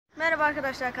Merhaba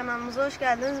arkadaşlar, kanalımıza hoş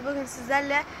geldiniz. Bugün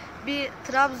sizlerle bir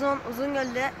Trabzon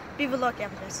Uzungöl'de bir vlog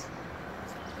yapacağız.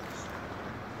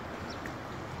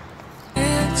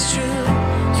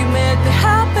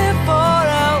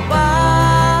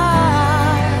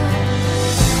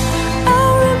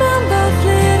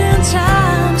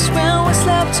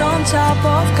 On top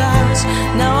of cars.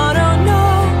 Now I don't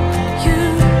know you,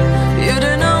 you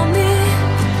don't know me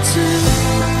too.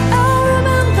 I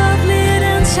remember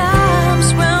fleeting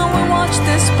times when we watched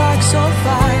this spark so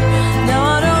fire. Now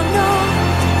I don't know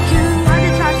you,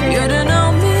 you don't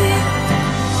know me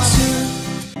too.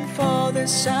 For the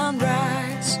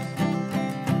sunrise,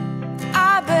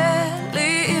 I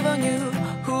barely even knew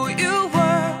who you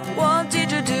were. What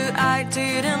did you do? I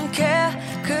didn't care,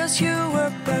 'cause you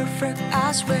were perfect,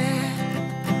 I swear.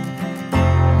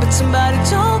 But somebody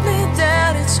told me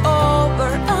that it's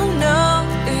over. I know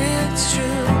it's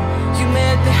true. You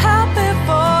made me happy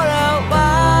for a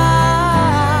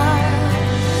while.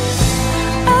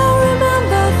 I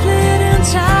remember fleeting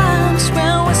times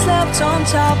when we slept on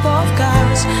top of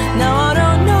cars. Now I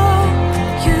don't know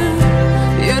you,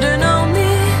 you don't know me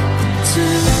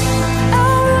too. I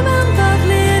remember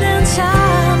fleeting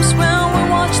times when we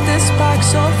watched this spark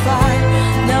so fire.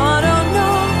 Now I don't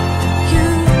know you,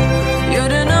 you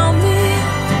don't know me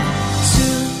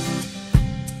too.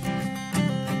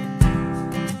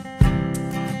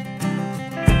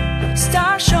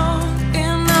 Stars shone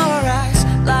in our eyes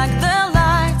like the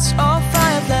lights of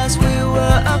fireflies. We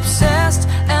were obsessed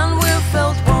and we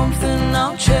felt warmth in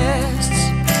our chests.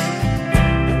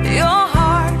 Your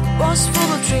heart was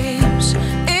full of dreams.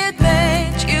 It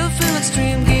made you feel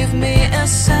extreme. Give me a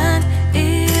sign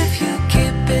if you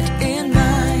keep it in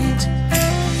mind.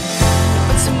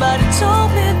 Somebody told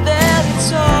me that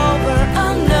it's over. I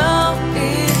know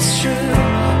it's true.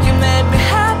 You made me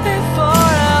happy for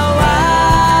a while.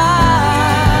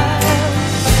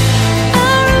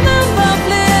 I remember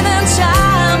fleeting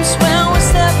times when we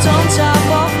slept on top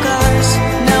of cars.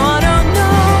 Now I don't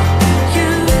know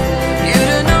you, you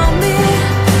don't know me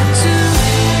too.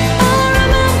 I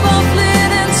remember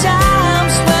fleeting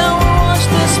times when we watched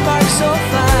the spark so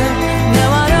fire. Now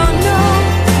I don't know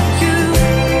you,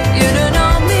 you don't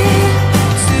know me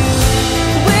too.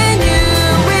 We knew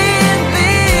we'd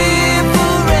be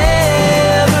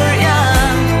forever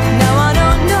young. Now I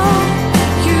don't know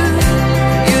you,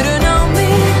 you don't know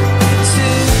me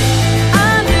too.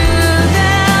 I knew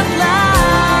that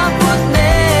love would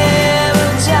never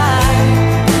die.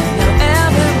 Now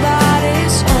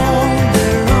everybody's on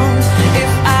their own.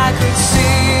 If I could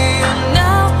see you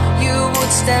now, you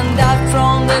would stand out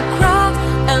from the crowd,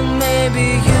 and maybe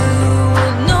you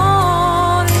would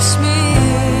notice me.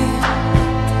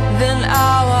 Then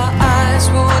our eyes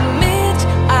would meet.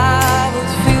 I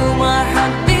would feel my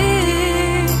heart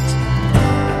beat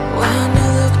when you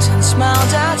looked and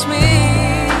smiled at me.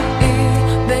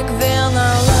 Back then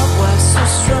our love was so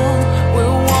strong. We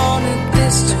wanted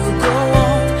this to go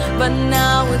on, but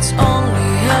now it's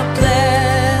only a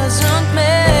pleasant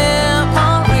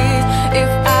memory.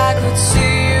 If I could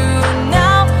see you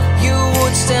now, you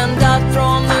would stand out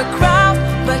from the crowd,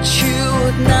 but you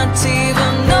would not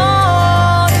even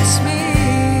notice me.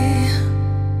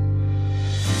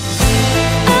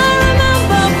 I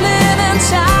remember fleeting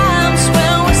times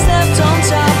when we slept on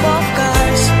top of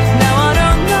cars. Now I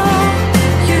don't know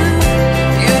you,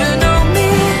 you don't know me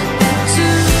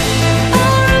too.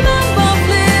 I remember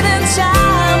fleeting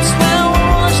times when we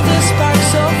watched the spark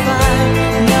so fire.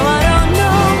 Now I don't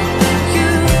know you,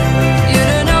 you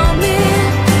don't know me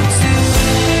too.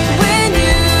 We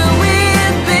knew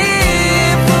we'd be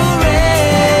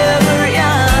forever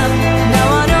young. Now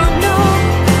I don't know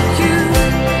you,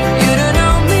 you don't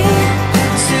know me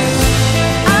too.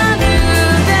 I knew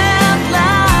that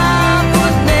love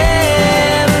would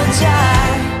never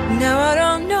die. Now I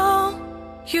don't know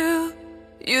you,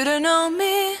 you don't know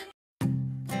me.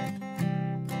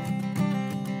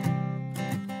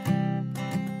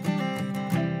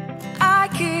 I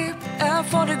keep a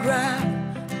photograph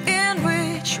in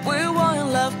which we were in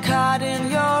love, caught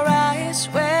in your eyes,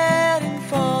 waiting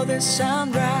for the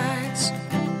sunrise.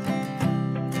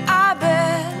 I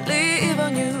barely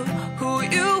even knew who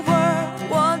you were.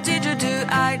 What did you do?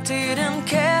 I didn't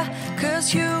care,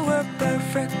 'cause you were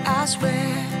perfect, I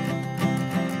swear.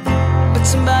 But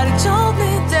somebody told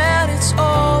me that it's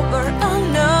over. I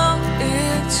know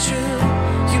it's true.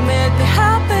 You made me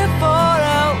happy for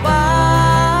a while.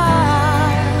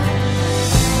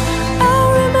 I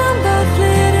remember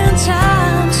fleeting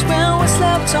times when we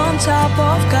slept on top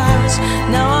of cars.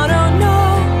 Now I don't know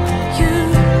you,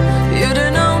 you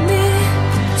don't know me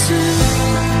too.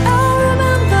 I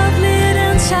remember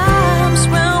fleeting times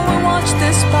when we watched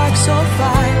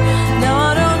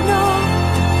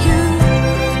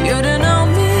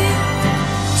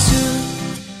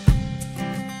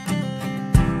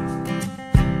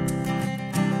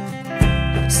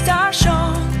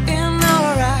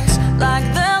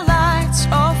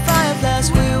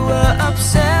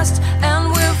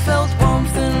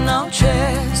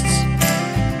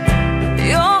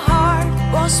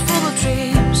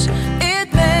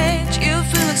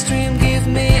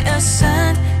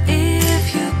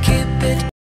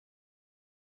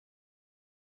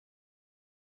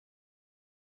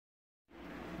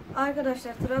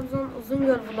Arkadaşlar Trabzon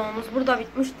Uzungöl vlogumuz burada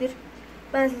bitmiştir.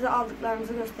 Ben size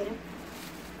aldıklarımızı göstereyim.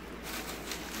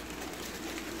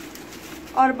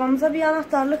 Arabamıza bir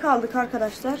anahtarlık aldık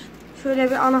arkadaşlar.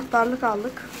 Şöyle bir anahtarlık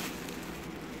aldık.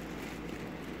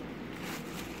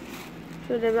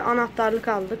 Şöyle bir anahtarlık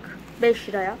aldık. 5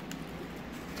 liraya.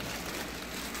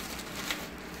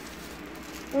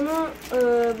 Bunu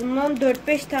bundan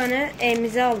 4-5 tane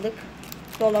evimize aldık.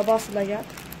 Dolaba asılacak.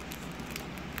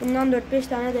 Bundan 4-5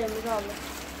 tane de evimize aldık.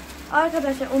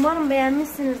 Arkadaşlar umarım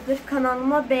beğenmişsinizdir.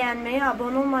 Kanalıma beğenmeyi,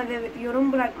 abone olmayı ve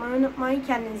yorum bırakmayı unutmayın.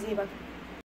 Kendinize iyi bakın.